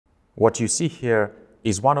What you see here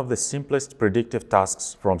is one of the simplest predictive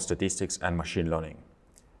tasks from statistics and machine learning,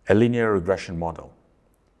 a linear regression model.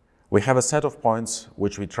 We have a set of points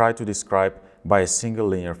which we try to describe by a single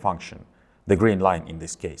linear function, the green line in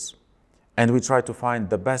this case. And we try to find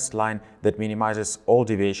the best line that minimizes all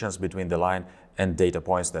deviations between the line and data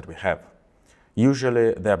points that we have.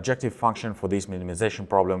 Usually, the objective function for this minimization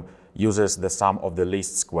problem uses the sum of the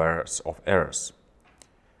least squares of errors.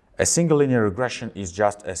 A single linear regression is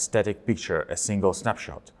just a static picture, a single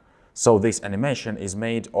snapshot. So this animation is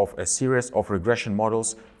made of a series of regression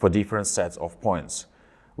models for different sets of points.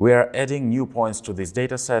 We are adding new points to this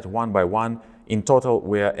data set one by one. In total,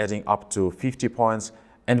 we are adding up to 50 points,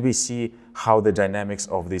 and we see how the dynamics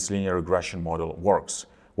of this linear regression model works.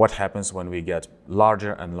 What happens when we get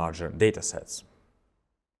larger and larger data sets.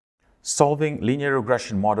 Solving linear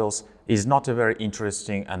regression models is not a very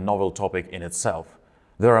interesting and novel topic in itself.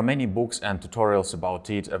 There are many books and tutorials about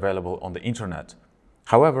it available on the internet.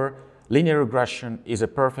 However, linear regression is a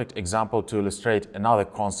perfect example to illustrate another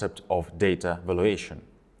concept of data valuation.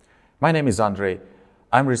 My name is Andrey.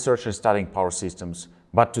 I'm a researcher studying power systems,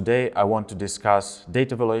 but today I want to discuss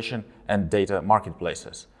data valuation and data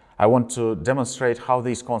marketplaces. I want to demonstrate how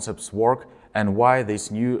these concepts work and why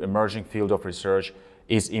this new emerging field of research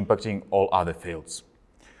is impacting all other fields.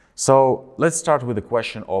 So let's start with the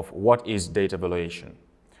question of what is data valuation.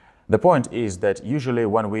 The point is that usually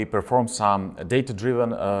when we perform some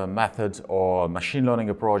data-driven method or machine learning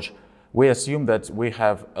approach, we assume that we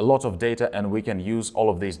have a lot of data and we can use all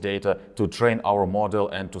of this data to train our model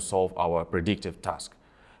and to solve our predictive task.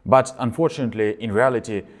 But unfortunately, in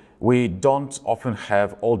reality, we don't often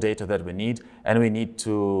have all data that we need, and we need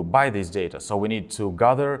to buy this data. So we need to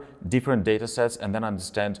gather different data sets and then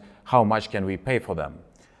understand how much can we pay for them.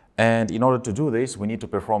 And in order to do this, we need to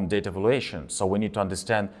perform data valuation. So we need to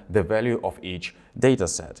understand the value of each data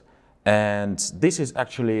set. And this is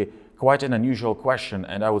actually quite an unusual question,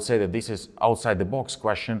 and I would say that this is outside the box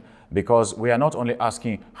question, because we are not only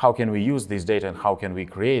asking how can we use this data and how can we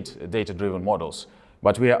create data-driven models,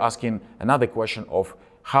 but we are asking another question of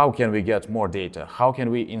how can we get more data? How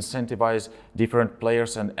can we incentivize different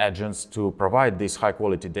players and agents to provide this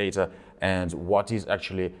high-quality data? And what is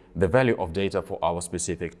actually the value of data for our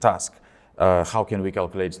specific task? How can we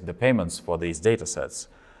calculate the payments for these data sets?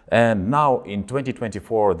 And now in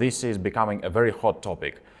 2024, this is becoming a very hot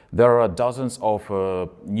topic. There are dozens of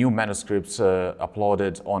new manuscripts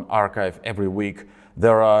uploaded on arXiv every week.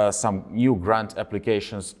 There are some new grant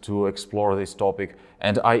applications to explore this topic.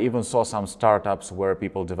 And I even saw some startups where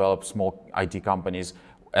people develop small IT companies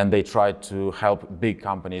and they try to help big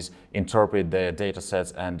companies interpret their data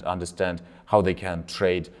sets and understand how they can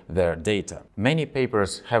trade their data. Many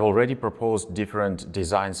papers have already proposed different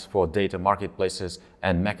designs for data marketplaces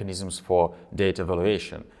and mechanisms for data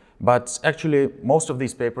valuation. But actually, most of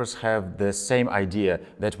these papers have the same idea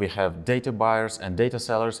that we have data buyers and data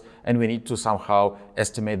sellers, and we need to somehow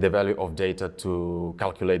estimate the value of data to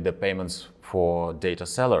calculate the payments for data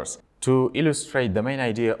sellers. To illustrate the main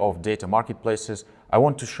idea of data marketplaces, I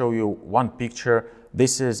want to show you one picture.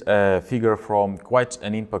 This is a figure from quite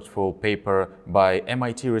an impactful paper by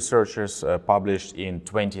MIT researchers published in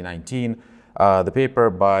 2019. The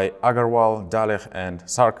paper by Agarwal, Dalek, and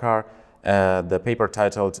Sarkar. The paper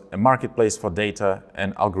titled "A Marketplace for Data,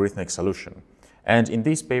 an Algorithmic Solution." And in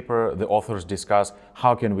this paper, the authors discuss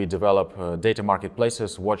how can we develop data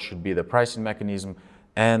marketplaces, what should be the pricing mechanism,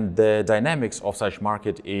 and the dynamics of such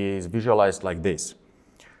market is visualized like this.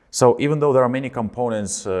 So even though there are many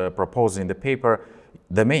components proposed in the paper,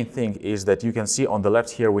 the main thing is that you can see on the left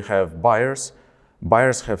here we have buyers.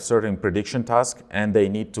 Buyers have certain prediction tasks and they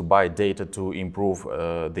need to buy data to improve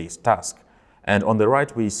this task. And on the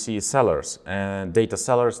right, we see sellers, and data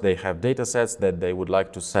sellers, they have data sets that they would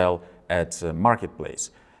like to sell at a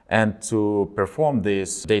marketplace. And to perform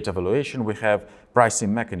this data valuation, we have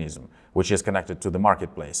pricing mechanism, which is connected to the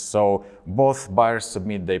marketplace. So both buyers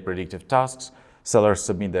submit their predictive tasks, sellers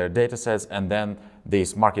submit their data sets, and then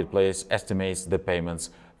this marketplace estimates the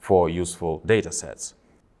payments for useful data sets.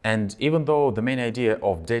 And even though the main idea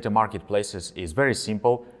of data marketplaces is very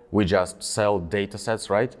simple, we just sell data sets,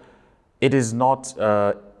 right? It is not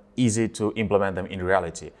easy to implement them in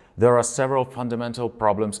reality. There are several fundamental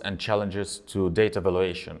problems and challenges to data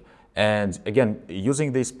valuation. And again,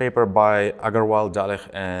 using this paper by Agarwal, Dalek,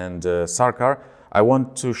 and Sarkar, I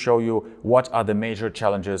want to show you what are the major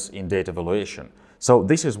challenges in data valuation. So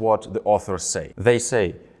this is what the authors say. They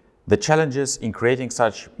say, the challenges in creating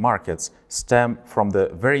such markets stem from the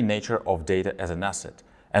very nature of data as an asset.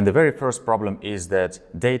 And the very first problem is that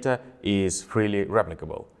data is freely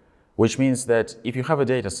replicable. Which means that if you have a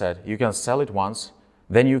data set, you can sell it once,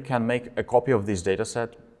 then you can make a copy of this data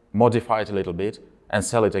set, modify it a little bit, and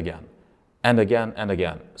sell it again, and again, and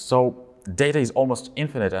again. So data is almost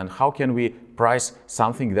infinite, and how can we price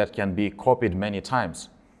something that can be copied many times?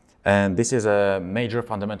 And this is a major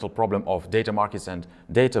fundamental problem of data markets and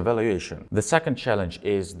data valuation. The second challenge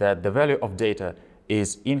is that the value of data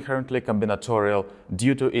is inherently combinatorial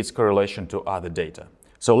due to its correlation to other data.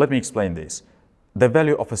 So let me explain this. The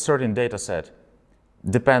value of a certain data set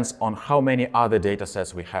depends on how many other data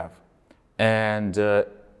sets we have and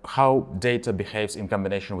how data behaves in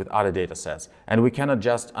combination with other data sets. And we cannot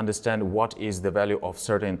just understand what is the value of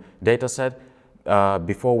certain data set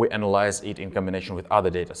before we analyze it in combination with other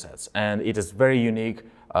data sets. And it is very unique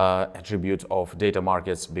attribute of data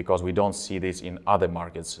markets because we don't see this in other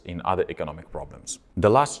markets, in other economic problems. The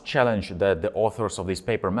last challenge that the authors of this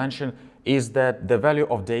paper mention is that the value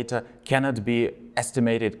of data cannot be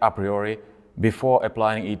estimated a priori before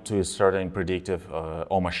applying it to a certain predictive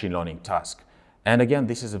or machine learning task. And again,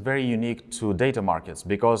 this is very unique to data markets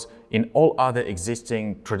because in all other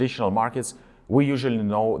existing traditional markets, we usually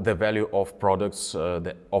know the value of products,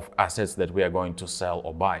 of assets that we are going to sell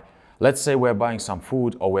or buy. Let's say we're buying some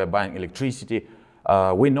food or we're buying electricity.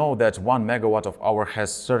 We know that 1 megawatt of hour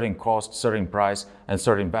has certain cost, certain price, and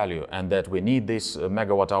certain value, and that we need this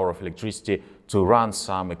megawatt hour of electricity to run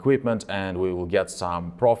some equipment and we will get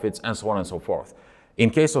some profits and so on and so forth. In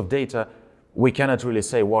case of data, we cannot really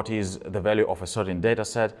say what is the value of a certain data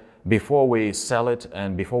set before we sell it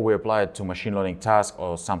and before we apply it to machine learning task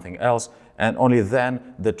or something else, and only then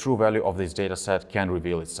the true value of this data set can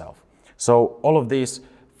reveal itself. So all of these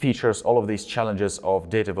features, all of these challenges of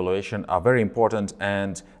data valuation are very important,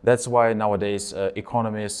 and that's why nowadays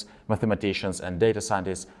economists, mathematicians, and data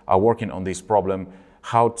scientists are working on this problem,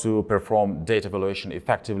 how to perform data valuation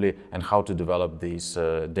effectively and how to develop these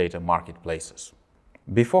data marketplaces.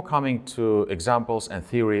 Before coming to examples and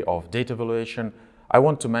theory of data valuation, I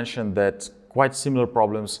want to mention that quite similar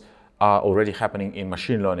problems are already happening in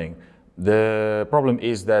machine learning. The problem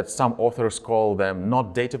is that some authors call them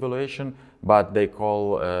not data valuation, but they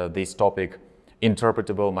call this topic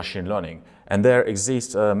interpretable machine learning. And there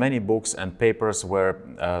exist many books and papers where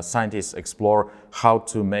scientists explore how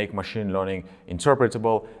to make machine learning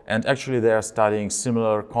interpretable. And actually they are studying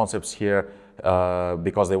similar concepts here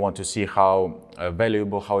because they want to see how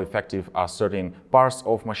valuable, how effective are certain parts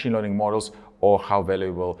of machine learning models, or how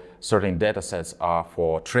valuable certain data sets are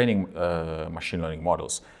for training machine learning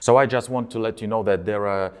models. So I just want to let you know that there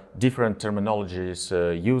are different terminologies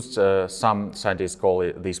used. Some scientists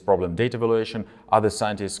call this problem data valuation, other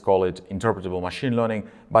scientists call it interpretable machine learning,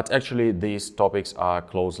 but actually these topics are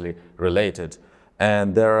closely related.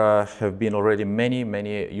 And there have been already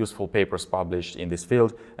many useful papers published in this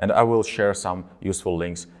field, and I will share some useful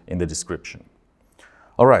links in the description.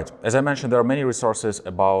 All right, as I mentioned, there are many resources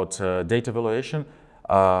about data valuation,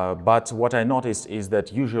 but what I noticed is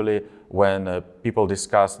that usually when people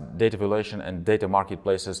discuss data valuation and data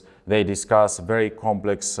marketplaces, they discuss very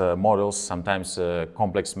complex models, sometimes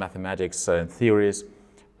complex mathematics and theories,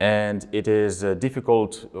 and it is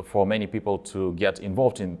difficult for many people to get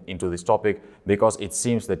involved into this topic because it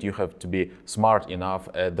seems that you have to be smart enough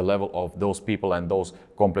at the level of those people and those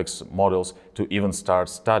complex models to even start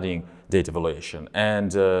studying data valuation,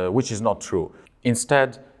 and which is not true.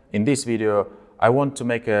 Instead, in this video, I want to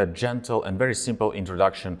make a gentle and very simple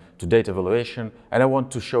introduction to data valuation, and I want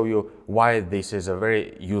to show you why this is a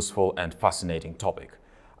very useful and fascinating topic.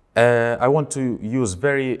 I want to use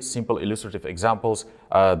very simple illustrative examples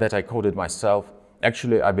that I coded myself.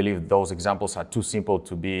 Actually, I believe those examples are too simple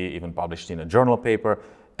to be even published in a journal paper.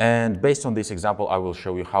 And based on this example, I will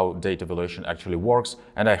show you how data valuation actually works.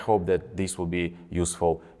 And I hope that this will be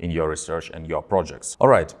useful in your research and your projects. All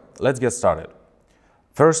right, let's get started.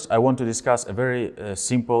 First, I want to discuss a very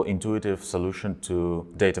simple, intuitive solution to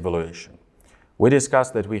data valuation. We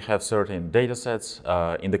discussed that we have certain data sets.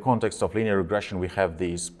 In the context of linear regression, we have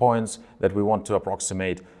these points that we want to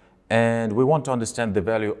approximate, and we want to understand the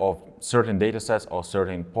value of certain data sets or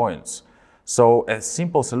certain points. So a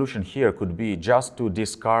simple solution here could be just to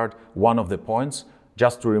discard one of the points,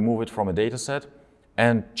 just to remove it from a data set,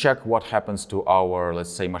 and check what happens to our, let's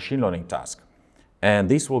say, machine learning task. And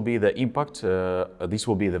this will be the impact, this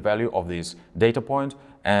will be the value of this data point,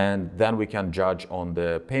 and then we can judge on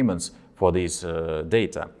the payments for this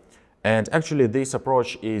data. And actually this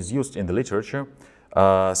approach is used in the literature.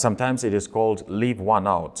 Sometimes it is called leave one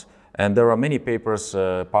out. And there are many papers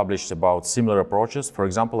published about similar approaches. For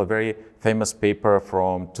example, a very famous paper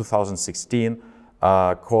from 2016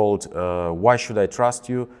 called Why Should I Trust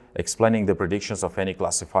You? Explaining the predictions of any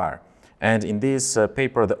classifier. And in this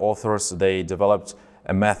paper, the authors, they developed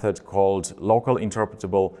a method called local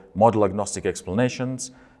interpretable model agnostic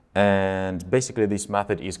explanations. And basically this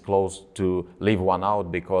method is close to leave one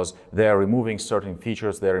out because they are removing certain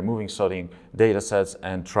features, they are removing certain data sets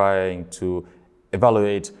and trying to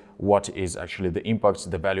evaluate what is actually the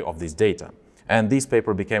impact, the value of this data. And this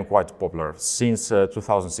paper became quite popular. Since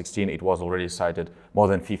 2016, it was already cited more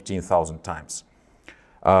than 15,000 times.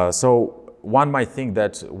 So one might think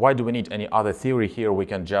that why do we need any other theory here? We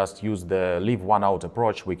can just use the leave one out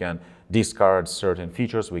approach. We can discard certain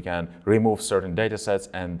features, we can remove certain data sets,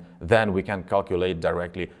 and then we can calculate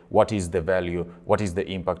directly what is the value, what is the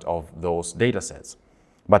impact of those data sets.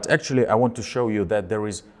 But actually, I want to show you that there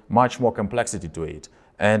is much more complexity to it.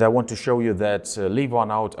 And I want to show you that leave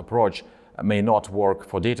one out approach may not work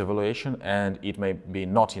for data evaluation, and it may be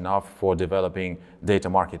not enough for developing data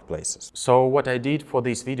marketplaces. So what I did for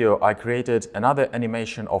this video, I created another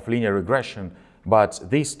animation of linear regression, but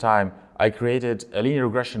this time I created a linear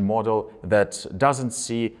regression model that doesn't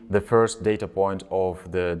see the first data point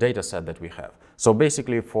of the data set that we have. So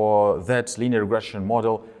basically for that linear regression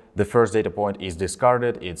model, the first data point is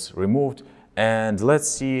discarded, it's removed, and let's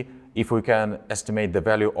see if we can estimate the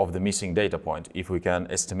value of the missing data point, if we can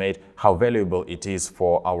estimate how valuable it is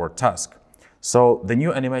for our task. So the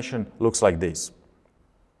new animation looks like this.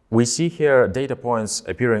 We see here data points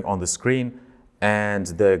appearing on the screen, and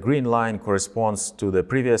the green line corresponds to the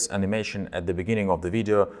previous animation at the beginning of the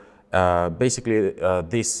video. Basically,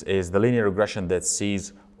 this is the linear regression that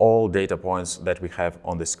sees all data points that we have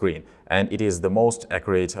on the screen, and it is the most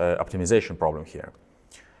accurate optimization problem here.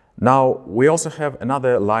 Now, we also have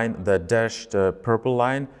another line, the dashed purple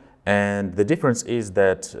line, and the difference is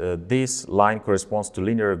that this line corresponds to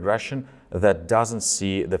linear regression that doesn't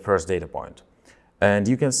see the first data point. And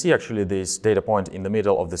you can see actually this data point in the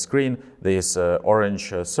middle of the screen, this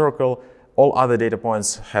orange circle. All other data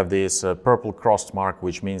points have this purple crossed mark,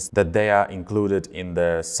 which means that they are included in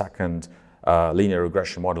the second linear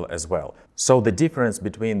regression model as well. So the difference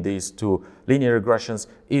between these two linear regressions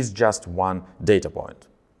is just one data point.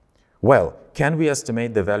 Well, can we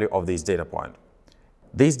estimate the value of this data point?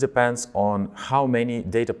 This depends on how many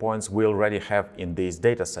data points we already have in this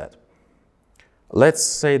data set. Let's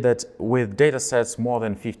say that with data sets more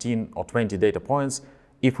than 15 or 20 data points,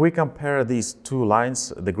 if we compare these two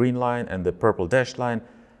lines, the green line and the purple dashed line,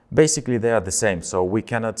 basically they are the same, so we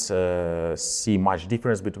cannot see much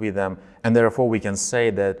difference between them, and therefore we can say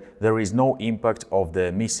that there is no impact of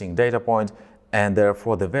the missing data point, and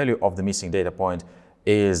therefore the value of the missing data point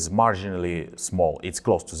is marginally small, it's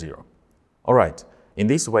close to zero. All right, in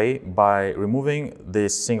this way, by removing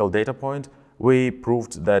this single data point, we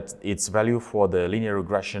proved that its value for the linear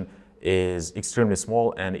regression is extremely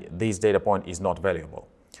small and this data point is not valuable.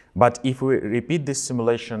 But if we repeat this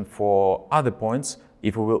simulation for other points,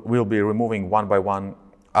 if we'll be removing one by one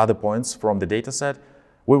other points from the data set,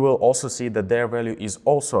 we will also see that their value is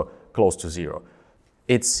also close to zero.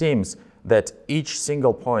 It seems that each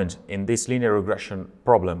single point in this linear regression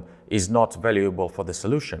problem is not valuable for the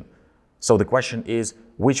solution. So the question is,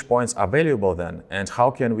 which points are valuable then, and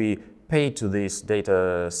how can we pay to these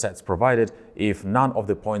data sets provided if none of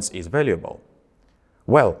the points is valuable?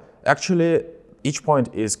 Well, actually, each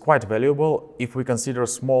point is quite valuable if we consider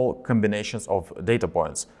small combinations of data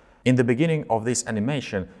points. In the beginning of this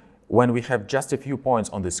animation, when we have just a few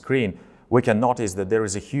points on the screen, we can notice that there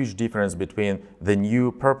is a huge difference between the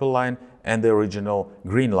new purple line and the original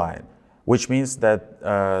green line, which means that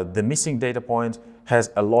the missing data point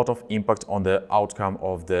has a lot of impact on the outcome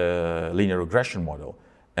of the linear regression model.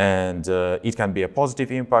 And it can be a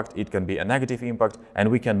positive impact, it can be a negative impact, and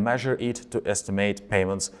we can measure it to estimate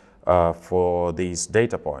payments for this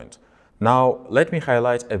data point. Now, let me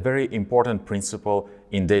highlight a very important principle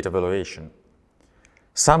in data valuation.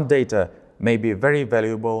 Some data may be very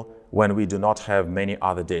valuable when we do not have many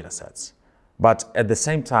other data sets. But at the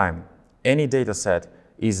same time, any data set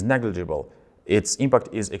is negligible. Its impact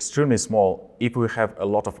is extremely small if we have a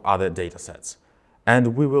lot of other data sets.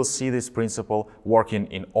 And we will see this principle working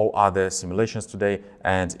in all other simulations today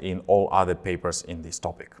and in all other papers in this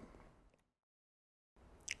topic.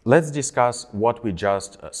 Let's discuss what we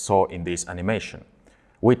just saw in this animation.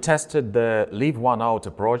 We tested the leave one out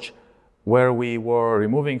approach, where we were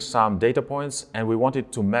removing some data points and we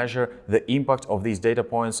wanted to measure the impact of these data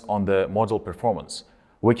points on the model performance.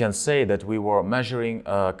 We can say that we were measuring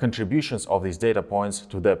contributions of these data points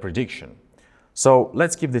to the prediction. So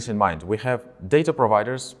let's keep this in mind. We have data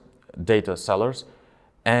providers, data sellers,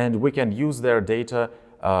 and we can use their data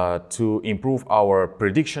to improve our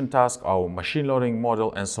prediction task, our machine learning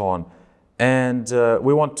model, and so on. And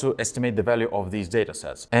we want to estimate the value of these data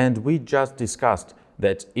sets. And we just discussed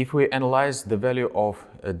that if we analyze the value of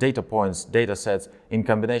data points, data sets, in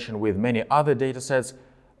combination with many other data sets,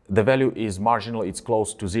 the value is marginal, it's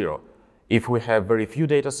close to zero. If we have very few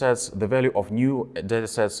data sets, the value of new data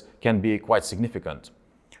sets can be quite significant.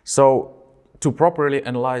 So to properly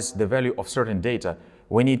analyze the value of certain data,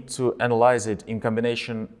 we need to analyze it in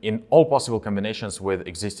combination, in all possible combinations with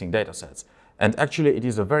existing data sets. And actually it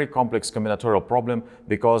is a very complex combinatorial problem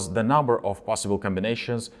because the number of possible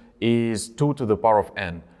combinations is 2 to the power of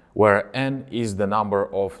n, where n is the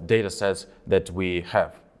number of data sets that we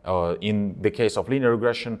have. In the case of linear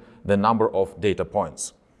regression, the number of data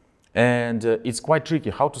points. And it's quite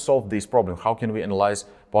tricky how to solve this problem. How can we analyze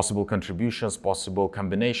possible contributions, possible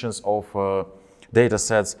combinations of data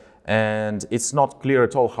sets? And it's not clear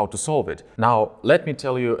at all how to solve it. Now, let me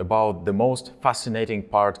tell you about the most fascinating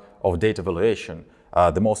part of data valuation,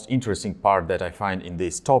 the most interesting part that I find in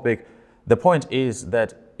this topic. The point is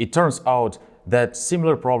that it turns out that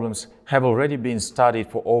similar problems have already been studied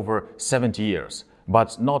for over 70 years,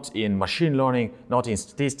 but not in machine learning, not in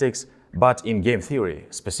statistics, but in game theory,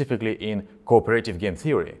 specifically in cooperative game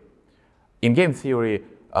theory. In game theory,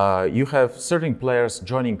 you have certain players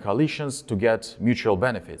joining coalitions to get mutual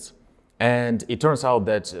benefits. And it turns out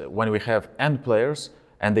that when we have n players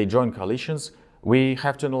and they join coalitions, we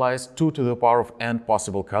have to analyze 2 to the power of n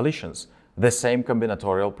possible coalitions, the same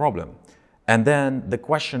combinatorial problem. And then the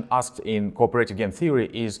question asked in cooperative game theory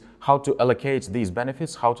is how to allocate these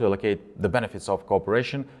benefits, how to allocate the benefits of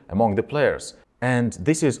cooperation among the players. And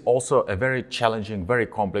this is also a very challenging, very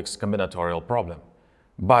complex combinatorial problem.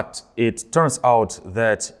 But it turns out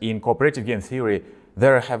that in cooperative game theory,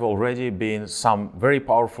 there have already been some very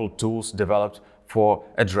powerful tools developed for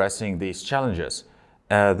addressing these challenges.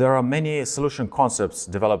 There are many solution concepts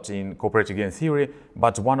developed in cooperative game theory,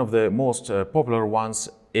 but one of the most popular ones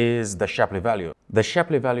is the Shapley value. The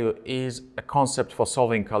Shapley value is a concept for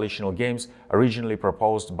solving coalitional games originally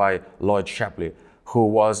proposed by Lloyd Shapley, who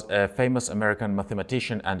was a famous American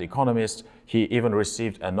mathematician and economist. He even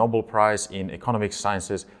received a Nobel Prize in economic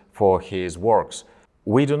sciences for his works.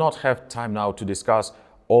 We do not have time now to discuss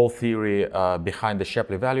all theory behind the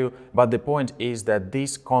Shapley value, but the point is that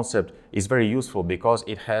this concept is very useful because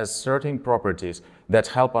it has certain properties that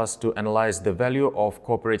help us to analyze the value of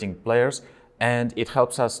cooperating players, and it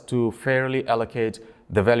helps us to fairly allocate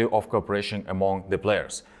the value of cooperation among the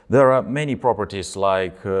players. There are many properties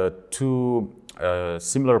like two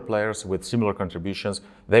similar players with similar contributions,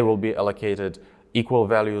 they will be allocated equal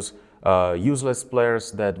values. Useless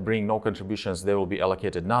players that bring no contributions, they will be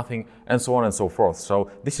allocated nothing, and so on and so forth. So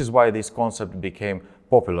this is why this concept became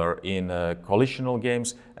popular in coalitional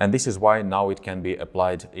games, and this is why now it can be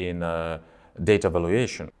applied in data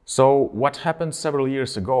valuation. So what happened several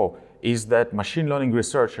years ago is that machine learning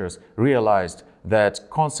researchers realized that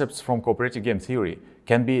concepts from cooperative game theory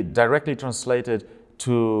can be directly translated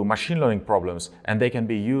to machine learning problems, and they can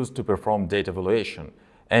be used to perform data valuation.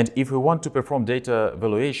 And if we want to perform data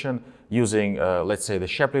valuation using, let's say, the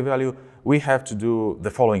Shapley value, we have to do the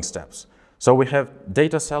following steps. So we have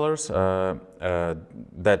data sellers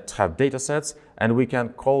that have data sets, and we can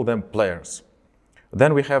call them players.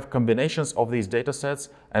 Then we have combinations of these data sets,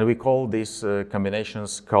 and we call these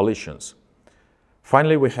combinations coalitions.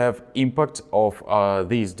 Finally, we have impact of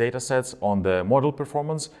these data sets on the model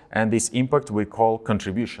performance, and this impact we call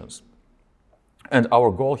contributions. And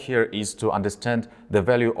our goal here is to understand the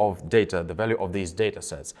value of data, the value of these data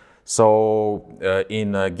sets. So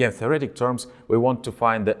in game theoretic terms, we want to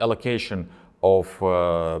find the allocation of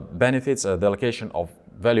benefits, the allocation of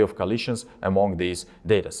value of coalitions among these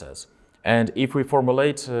data sets. And if we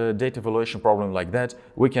formulate a data valuation problem like that,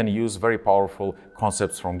 we can use very powerful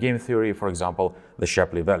concepts from game theory, for example, the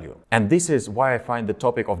Shapley value. And this is why I find the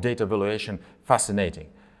topic of data valuation fascinating.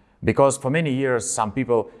 Because for many years, some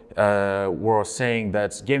people were saying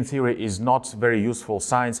that game theory is not very useful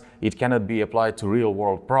science, it cannot be applied to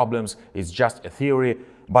real-world problems, it's just a theory.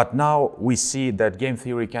 But now we see that game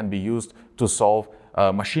theory can be used to solve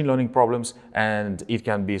machine learning problems, and it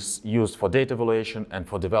can be used for data valuation and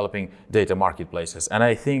for developing data marketplaces. And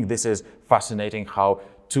I think this is fascinating how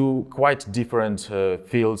two quite different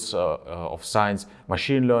fields of science,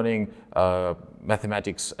 machine learning,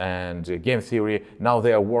 mathematics and game theory, now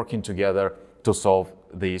they are working together to solve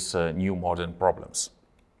these new modern problems.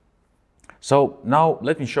 So now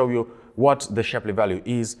let me show you what the Shapley value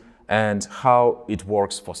is and how it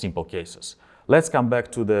works for simple cases. Let's come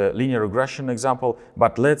back to the linear regression example,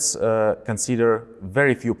 but let's consider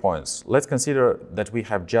very few points. Let's consider that we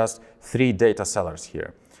have just 3 data sellers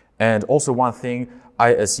here. And also one thing, I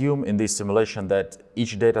assume in this simulation that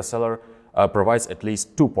each data seller provides at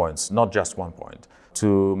least 2 points, not just 1 point.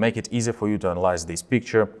 to make it easier for you to analyze this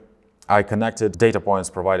picture, I connected data points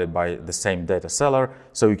provided by the same data seller.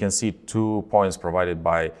 So you can see 2 points provided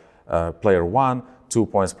by player 1, 2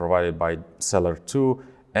 points provided by seller 2,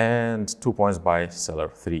 and 2 points by seller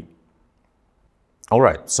 3. All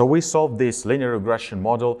right, so we solved this linear regression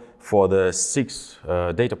model for the 6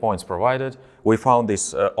 data points provided. We found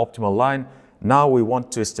this optimal line. Now we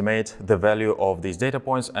want to estimate the value of these data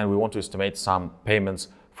points, and we want to estimate some payments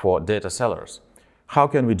for data sellers. How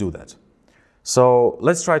can we do that? So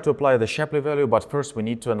let's try to apply the Shapley value, but first we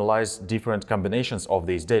need to analyze different combinations of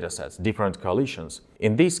these data sets, different coalitions.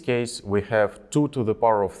 In this case, we have 2 to the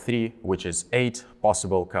power of 3, which is 8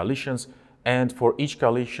 possible coalitions. And for each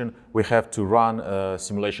coalition, we have to run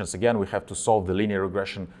simulations again. We have to solve the linear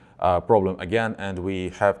regression problem again, and we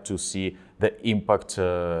have to see the impact,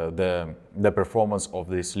 the performance of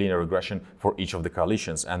this linear regression for each of the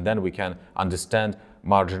coalitions. And then we can understand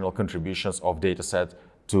marginal contributions of data set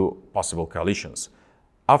to possible coalitions.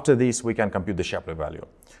 After this, we can compute the Shapley value.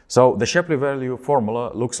 So the Shapley value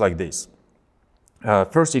formula looks like this.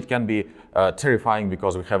 First, it can be terrifying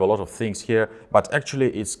because we have a lot of things here, but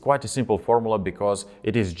actually it's quite a simple formula because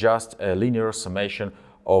it is just a linear summation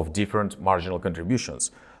of different marginal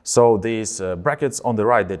contributions. So these brackets on the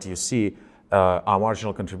right that you see are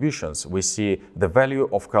marginal contributions. We see the value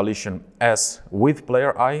of coalition S with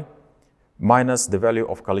player I minus the value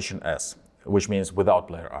of coalition S, which means without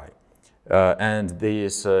player I. And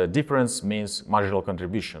this difference means marginal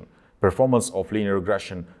contribution. Performance of linear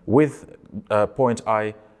regression with point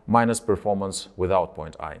I minus performance without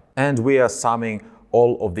point I. And we are summing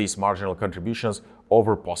all of these marginal contributions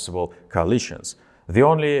over possible coalitions. The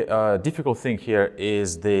only difficult thing here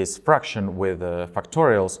is this fraction with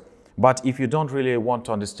factorials. But if you don't really want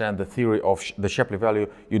to understand the theory of the Shapley value,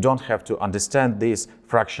 you don't have to understand this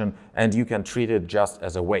fraction, and you can treat it just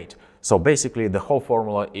as a weight. So basically, the whole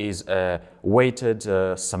formula is a weighted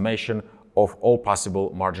summation of all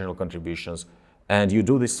possible marginal contributions. And you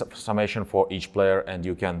do this summation for each player, and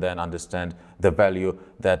you can then understand the value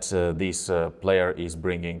that this player is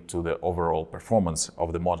bringing to the overall performance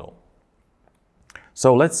of the model.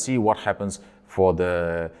 So let's see what happens for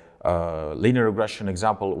the linear regression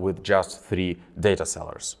example with just 3 data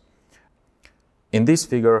sellers. In this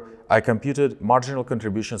figure, I computed marginal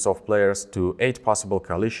contributions of players to 8 possible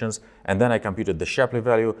coalitions, and then I computed the Shapley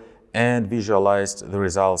value and visualized the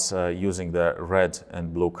results using the red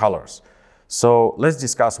and blue colors. So let's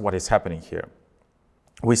discuss what is happening here.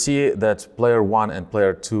 We see that player 1 and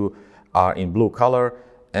player 2 are in blue color,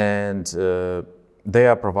 and they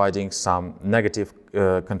are providing some negative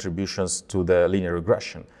contributions to the linear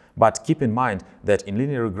regression. But keep in mind that in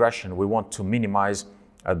linear regression, we want to minimize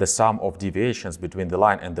the sum of deviations between the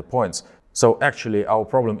line and the points. So actually, our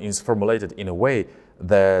problem is formulated in a way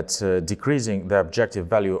that decreasing the objective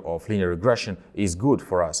value of linear regression is good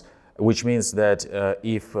for us, which means that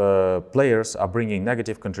if players are bringing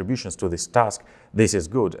negative contributions to this task, this is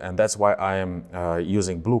good. And that's why I am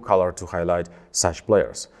using blue color to highlight such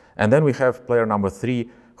players. And then we have player number 3,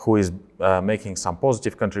 who is making some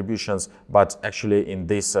positive contributions, but actually in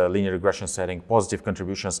this linear regression setting, positive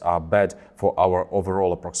contributions are bad for our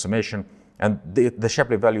overall approximation. And the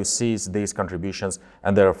Shapley value sees these contributions,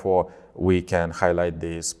 and therefore we can highlight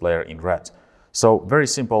this player in red. So very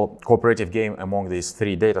simple cooperative game among these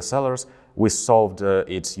 3 data sellers. We solved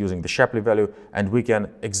it using the Shapley value, and we can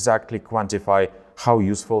exactly quantify how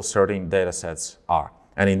useful certain data sets are.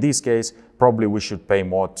 And in this case, probably we should pay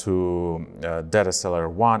more to data seller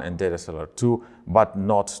 1 and data seller 2, but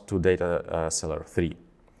not to data seller 3.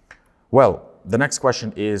 Well, the next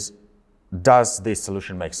question is, does this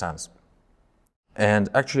solution make sense? And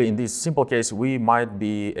actually, in this simple case, we might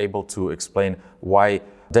be able to explain why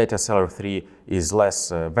data seller 3 is less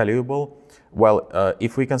valuable. Well,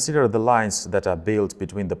 if we consider the lines that are built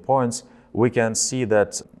between the points, we can see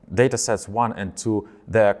that data sets 1 and 2,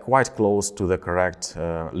 they are quite close to the correct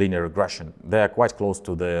linear regression. They are quite close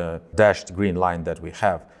to the dashed green line that we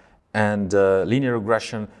have. And linear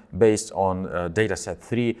regression based on data set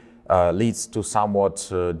 3 leads to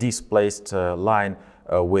somewhat displaced line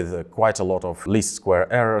with quite a lot of least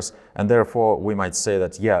square errors. And therefore, we might say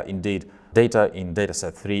that, yeah, indeed, data in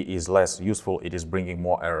dataset 3 is less useful. It is bringing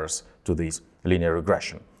more errors to this linear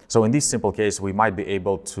regression. So in this simple case, we might be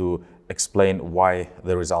able to explain why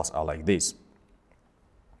the results are like this.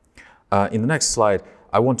 In the next slide,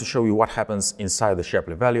 I want to show you what happens inside the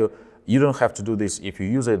Shapley value. You don't have to do this if you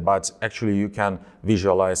use it, but actually you can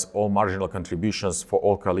visualize all marginal contributions for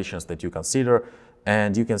all coalitions that you consider.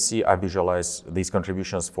 And you can see I visualize these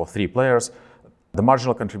contributions for 3 players. The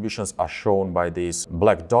marginal contributions are shown by these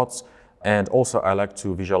black dots. And also I like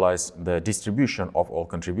to visualize the distribution of all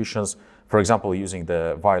contributions, for example, using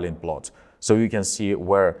the violin plot. So you can see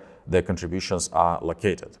where the contributions are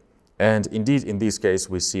located. And indeed, in this case,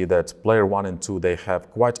 we see that player 1 and 2, they have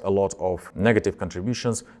quite a lot of negative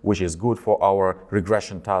contributions, which is good for our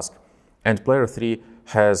regression task. And player 3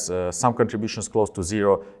 has some contributions close to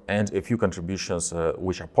 0 and a few contributions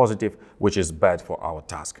which are positive, which is bad for our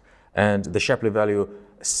task. And the Shapley value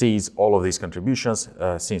sees all of these contributions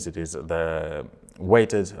since it is the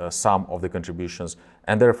weighted sum of the contributions,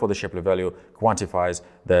 and therefore the Shapley value quantifies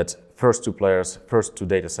that first two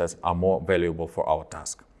data sets are more valuable for our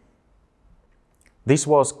task. This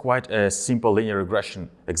was quite a simple linear regression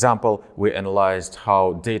example. We analyzed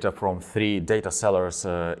how data from 3 data sellers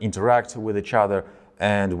interact with each other,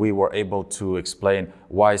 and we were able to explain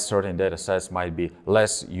why certain data sets might be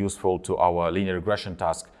less useful to our linear regression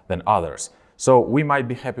task than others. So we might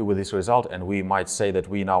be happy with this result, and we might say that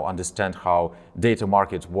we now understand how data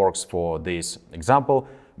market works for this example,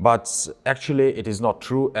 but actually it is not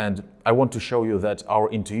true, and I want to show you that our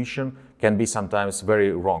intuition can be sometimes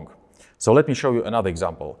very wrong. So let me show you another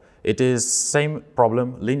example. It is same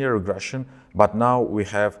problem, linear regression, but now we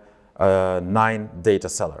have 9 data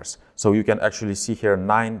sellers. So you can actually see here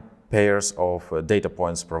 9 pairs of data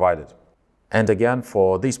points provided. And again,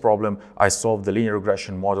 for this problem, I solved the linear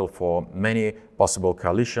regression model for many possible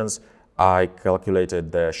coalitions. I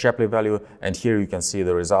calculated the Shapley value, and here you can see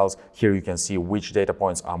the results. Here you can see which data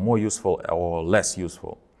points are more useful or less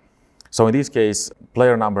useful. So in this case,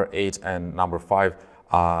 player number 8 and number 5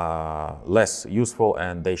 are less useful,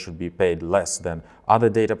 and they should be paid less than other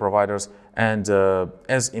data providers. And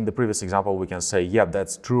as in the previous example, we can say, yeah,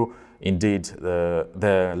 that's true. Indeed,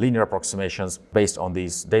 the linear approximations based on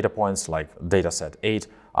these data points, like data set 8,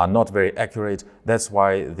 are not very accurate. That's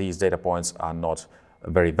why these data points are not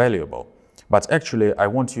very valuable. But actually, I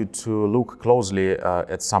want you to look closely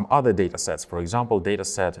at some other data sets. For example, data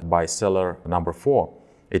set by seller number 4.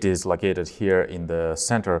 It is located here in the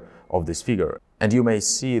center of this figure. And you may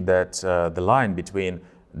see that the line between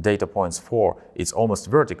data points 4 is almost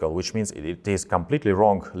vertical, which means it is completely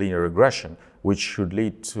wrong linear regression, which should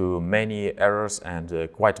lead to many errors and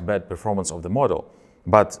quite bad performance of the model.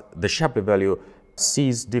 But the Shapley value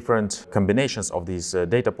sees different combinations of these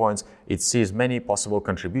data points. It sees many possible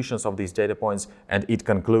contributions of these data points, and it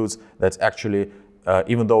concludes that actually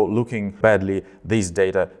even though looking badly, these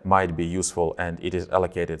data might be useful, and it is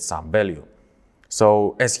allocated some value.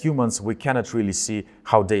 So as humans, we cannot really see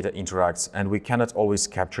how data interacts, and we cannot always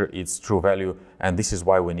capture its true value, and this is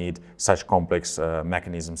why we need such complex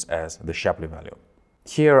mechanisms as the Shapley value.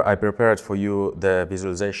 Here I prepared for you the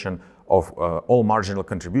visualization of all marginal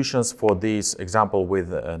contributions for this example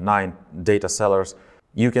with 9 data sellers.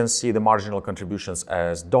 You can see the marginal contributions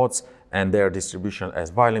as dots and their distribution as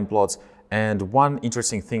violin plots. And one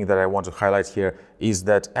interesting thing that I want to highlight here is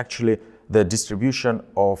that actually the distribution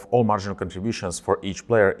of all marginal contributions for each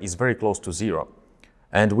player is very close to 0.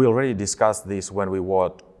 And we already discussed this when we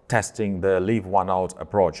were testing the leave one out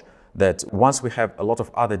approach, that once we have a lot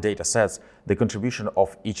of other data sets, the contribution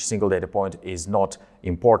of each single data point is not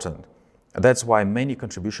important. That's why many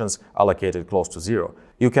contributions are located close to 0.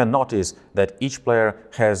 You can notice that each player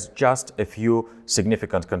has just a few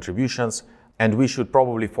significant contributions, and we should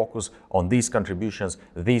probably focus on these contributions,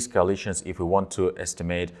 these coalitions, if we want to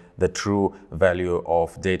estimate the true value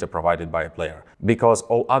of data provided by a player. Because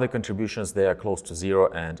all other contributions, they are close to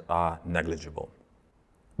 0 and are negligible.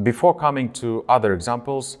 Before coming to other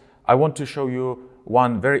examples, I want to show you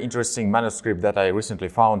one very interesting manuscript that I recently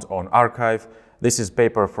found on Archive. This is a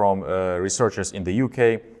paper from researchers in the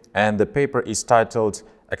UK, and the paper is titled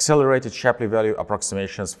Accelerated Shapley Value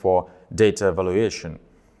Approximations for Data Valuation.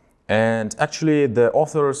 And actually, the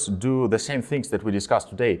authors do the same things that we discussed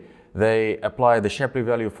today. They apply the Shapley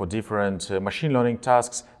value for different machine learning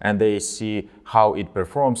tasks, and they see how it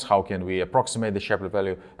performs, how can we approximate the Shapley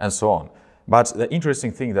value, and so on. But the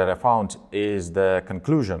interesting thing that I found is the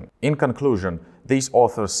conclusion. In conclusion, these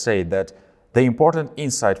authors say that the important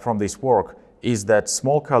insight from this work is that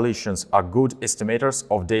small coalitions are good estimators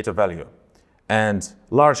of data value, and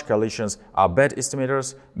large coalitions are bad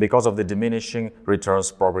estimators because of the diminishing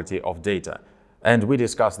returns property of data. And we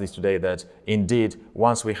discussed this today, that indeed,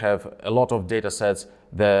 once we have a lot of data sets,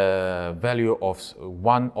 the value of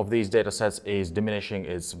one of these data sets is diminishing,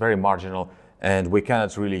 it's very marginal, and we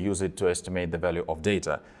cannot really use it to estimate the value of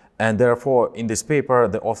data. And therefore, in this paper,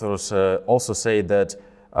 the authors also say that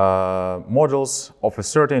models of a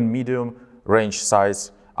certain medium range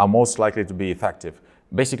size are most likely to be effective.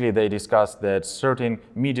 Basically, they discussed that certain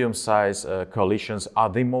medium-sized coalitions are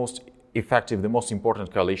the most effective, the most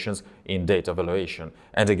important coalitions in data valuation.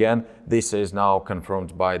 And again, this is now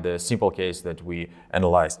confirmed by the simple case that we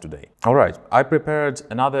analyzed today. All right, I prepared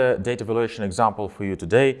another data valuation example for you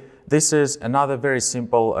today. This is another very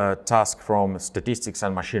simple task from statistics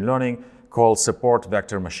and machine learning called support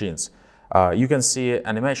vector machines. You can see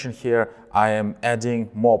animation here. I am adding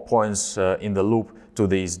more points in the loop to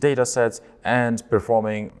these data sets and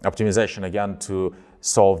performing optimization again to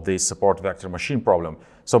solve this support vector machine problem.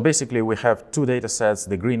 So basically we have two data sets,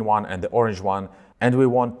 the green one and the orange one, and we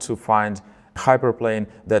want to find a hyperplane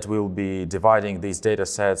that will be dividing these data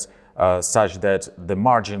sets such that the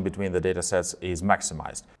margin between the data sets is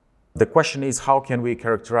maximized. The question is, how can we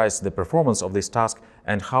characterize the performance of this task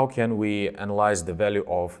and how can we analyze the value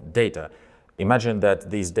of data? Imagine that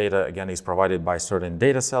this data again is provided by certain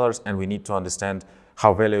data sellers and we need to understand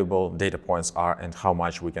how valuable data points are and how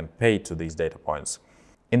much we can pay to these data points.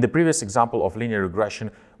 In the previous example of linear regression,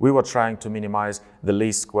 we were trying to minimize the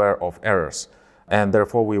least square of errors, and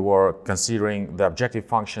therefore we were considering the objective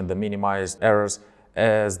function, the minimized errors,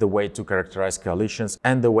 as the way to characterize coalitions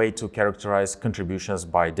and the way to characterize contributions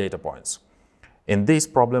by data points. In this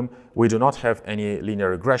problem, we do not have any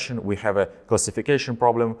linear regression. We have a classification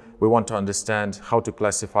problem. We want to understand how to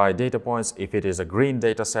classify data points, if it is a green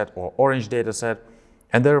data set or orange data set,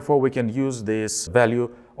 and therefore we can use this value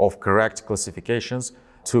of correct classifications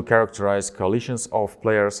to characterize coalitions of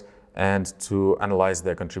players and to analyze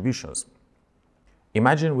their contributions.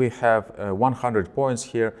 Imagine we have 100 points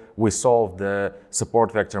here. We solve the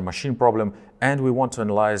support vector machine problem and we want to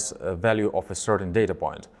analyze a value of a certain data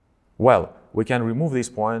point. Well, we can remove this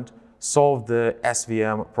point, solve the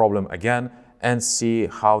SVM problem again and see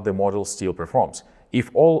how the model still performs. If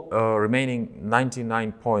all remaining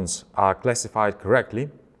 99 points are classified correctly,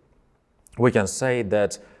 we can say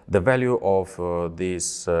that the value of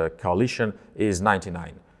this coalition is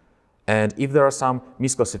 99. And if there are some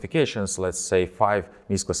misclassifications, let's say 5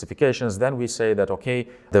 misclassifications, then we say that, okay,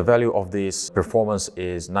 the value of this performance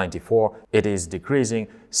is 94. It is decreasing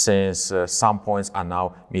since some points are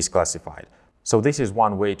now misclassified. So this is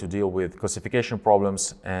one way to deal with classification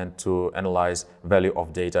problems and to analyze value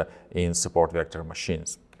of data in support vector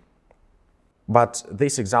machines. But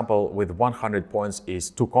this example with 100 points is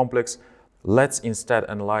too complex. Let's instead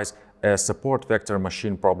analyze a support vector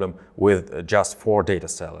machine problem with just 4 data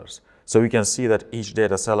sellers. So you can see that each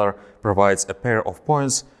data seller provides a pair of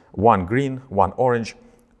points, one green, one orange,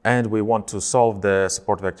 and we want to solve the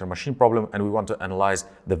support vector machine problem and we want to analyze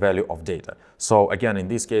the value of data. So again, in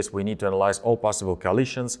this case, we need to analyze all possible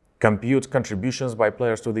coalitions, compute contributions by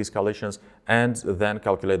players to these coalitions, and then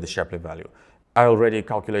calculate the Shapley value. I already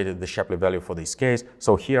calculated the Shapley value for this case,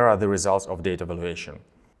 so here are the results of data valuation.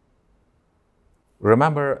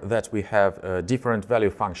 Remember that we have a different value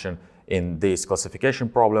function in this classification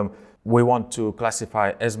problem. We want to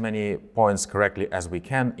classify as many points correctly as we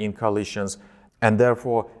can in coalitions, and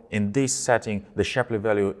therefore in this setting the Shapley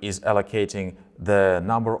value is allocating the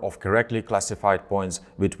number of correctly classified points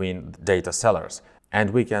between data sellers. And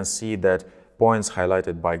we can see that points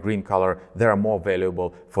highlighted by green color, they are more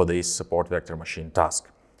valuable for this support vector machine task,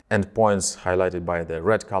 and points highlighted by the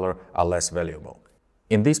red color are less valuable.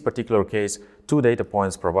 In this particular case, 2 data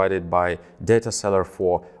points provided by data seller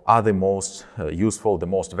 4 are the most useful, the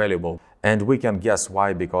most valuable. And we can guess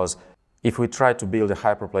why, because if we try to build a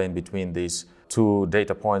hyperplane between these 2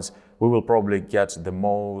 data points, we will probably get the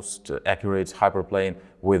most accurate hyperplane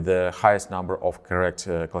with the highest number of correct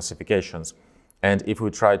classifications. And if we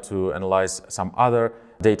try to analyze some other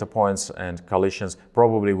data points and coalitions,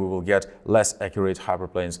 probably we will get less accurate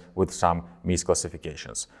hyperplanes with some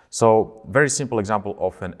misclassifications. So very simple example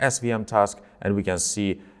of an SVM task, and we can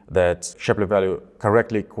see that Shapley value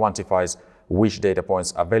correctly quantifies which data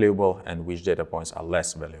points are valuable and which data points are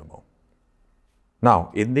less valuable.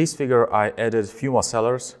 Now, in this figure, I added few more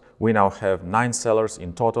sellers. We now have 9 sellers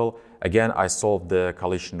in total. Again, I solved the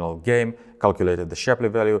coalitional game, calculated the Shapley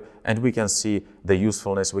value, and we can see the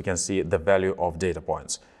usefulness, we can see the value of data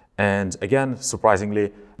points. And again,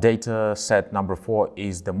 surprisingly, data set number 4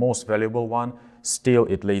 is the most valuable one. Still,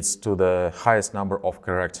 it leads to the highest number of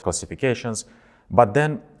correct classifications. But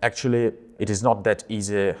then, actually, it is not that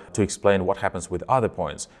easy to explain what happens with other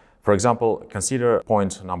points. For example, consider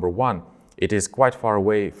point number 1. It is quite far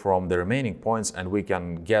away from the remaining points, and we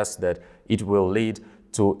can guess that it will lead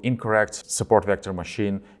to incorrect support vector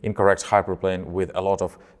machine, incorrect hyperplane with a lot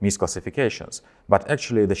of misclassifications. But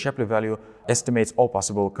actually, the Shapley value estimates all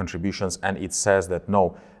possible contributions, and it says that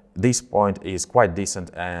no, this point is quite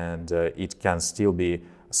decent and it can still be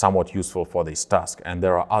somewhat useful for this task, and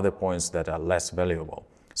there are other points that are less valuable.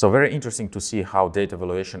 So very interesting to see how data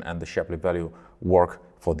valuation and the Shapley value work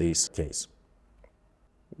for this case.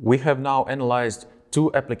 We have now analyzed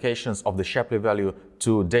two applications of the Shapley value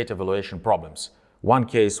to data valuation problems. One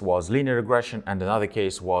case was linear regression and another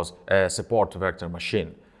case was a support vector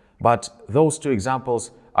machine. But those two examples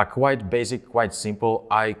are quite basic, quite simple.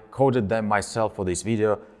 I coded them myself for this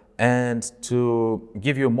video, and to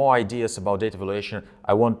give you more ideas about data valuation,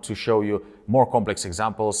 I want to show you more complex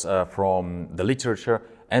examples from the literature.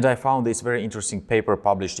 And I found this very interesting paper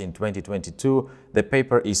published in 2022. The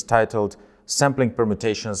paper is titled Sampling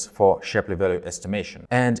Permutations for Shapley Value Estimation.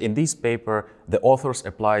 And in this paper, the authors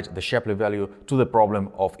applied the Shapley value to the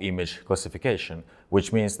problem of image classification,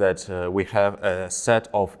 which means that we have a set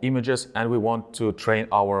of images and we want to train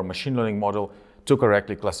our machine learning model to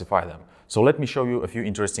correctly classify them. So let me show you a few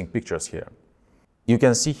interesting pictures here. You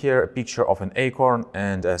can see here a picture of an acorn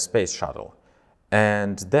and a space shuttle.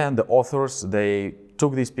 And then the authors, they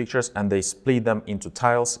took these pictures and they split them into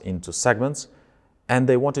tiles, into segments, and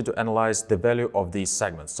they wanted to analyze the value of these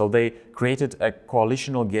segments. So they created a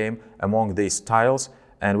coalitional game among these tiles,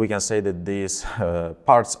 and we can say that these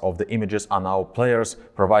parts of the images are now players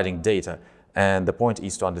providing data. And the point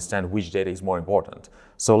is to understand which data is more important.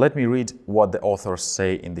 So let me read what the authors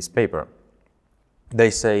say in this paper. They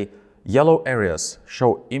say, yellow areas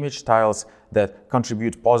show image tiles that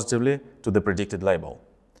contribute positively to the predicted label.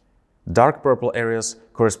 Dark purple areas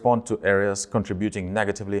correspond to areas contributing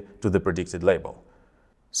negatively to the predicted label.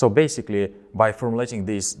 So basically, by formulating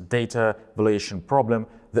this data valuation problem,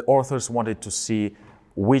 the authors wanted to see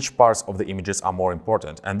which parts of the images are more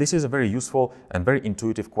important. And this is a very useful and very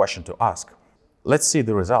intuitive question to ask. Let's see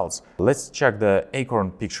the results. Let's check the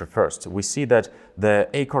acorn picture first. We see that the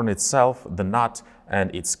acorn itself, the nut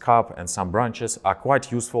and its cup and some branches are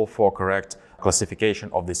quite useful for correct classification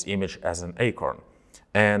of this image as an acorn.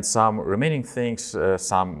 And some remaining things,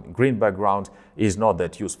 some green background, is not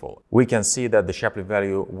that useful. We can see that the Shapley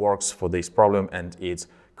value works for this problem and it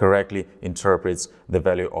correctly interprets the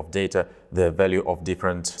value of data, the value of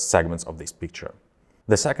different segments of this picture.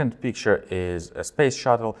 The second picture is a space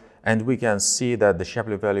shuttle, and we can see that the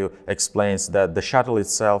Shapley value explains that the shuttle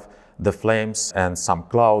itself, the flames and some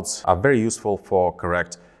clouds are very useful for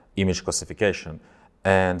correct image classification.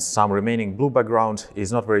 And some remaining blue background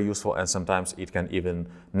is not very useful, and sometimes it can even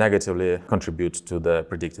negatively contribute to the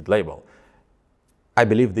predicted label. I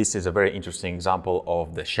believe this is a very interesting example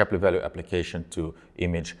of the Shapley value application to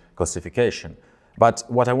image classification. But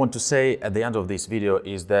what I want to say at the end of this video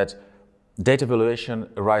is that data valuation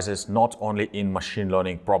arises not only in machine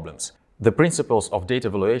learning problems. The principles of data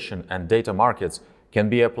valuation and data markets can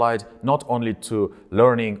be applied not only to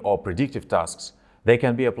learning or predictive tasks, they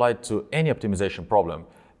can be applied to any optimization problem.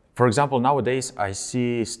 For example, nowadays I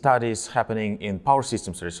see studies happening in power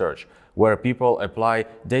systems research where people apply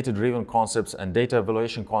data-driven concepts and data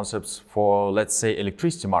evaluation concepts for, let's say,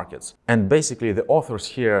 electricity markets. And basically the authors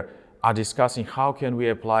here are discussing how can we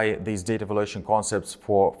apply these data evaluation concepts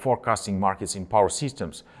for forecasting markets in power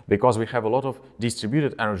systems, because we have a lot of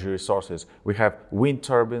distributed energy resources. We have wind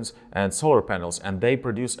turbines and solar panels, and they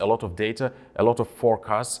produce a lot of data, a lot of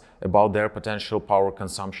forecasts about their potential power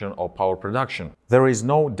consumption or power production. There is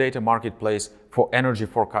no data marketplace for energy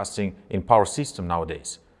forecasting in power system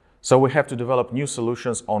nowadays. So we have to develop new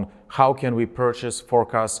solutions on how can we purchase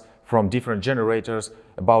forecasts from different generators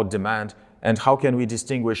about demand, and how can we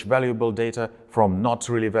distinguish valuable data from not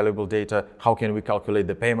really valuable data, how can we calculate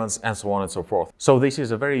the payments, and so on and so forth. So this is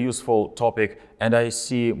a very useful topic, and I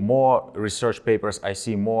see more research papers, I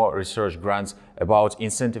see more research grants about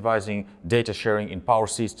incentivizing data sharing in power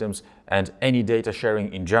systems and any data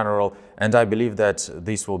sharing in general, and I believe that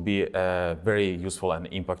this will be a very useful and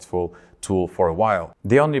impactful tool for a while.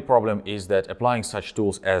 The only problem is that applying such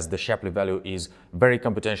tools as the Shapley value is very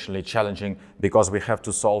computationally challenging, because we have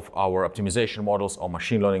to solve our optimization models or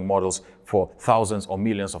machine learning models for thousands or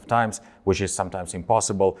millions of times, which is sometimes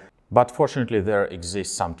impossible. But fortunately, there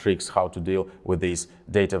exist some tricks how to deal with these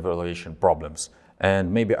data valuation problems,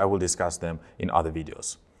 and maybe I will discuss them in other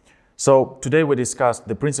videos. So today we discussed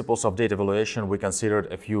the principles of data valuation. We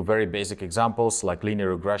considered a few very basic examples like linear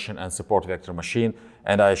regression and support vector machine,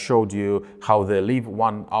 and I showed you how the leave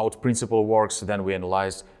one out principle works. Then we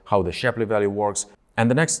analyzed how the Shapley value works. And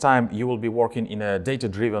the next time you will be working in a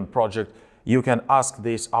data-driven project, you can ask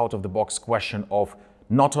this out-of-the-box question of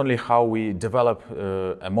not only how we develop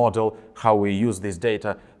a model, how we use this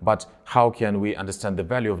data, but how can we understand the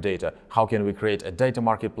value of data? How can we create a data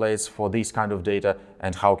marketplace for this kind of data?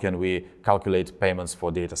 And how can we calculate payments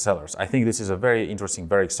for data sellers? I think this is a very interesting,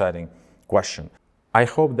 very exciting question. I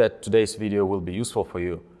hope that today's video will be useful for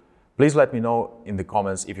you. Please let me know in the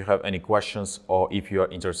comments if you have any questions or if you are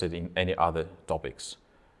interested in any other topics.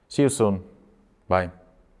 See you soon. Bye.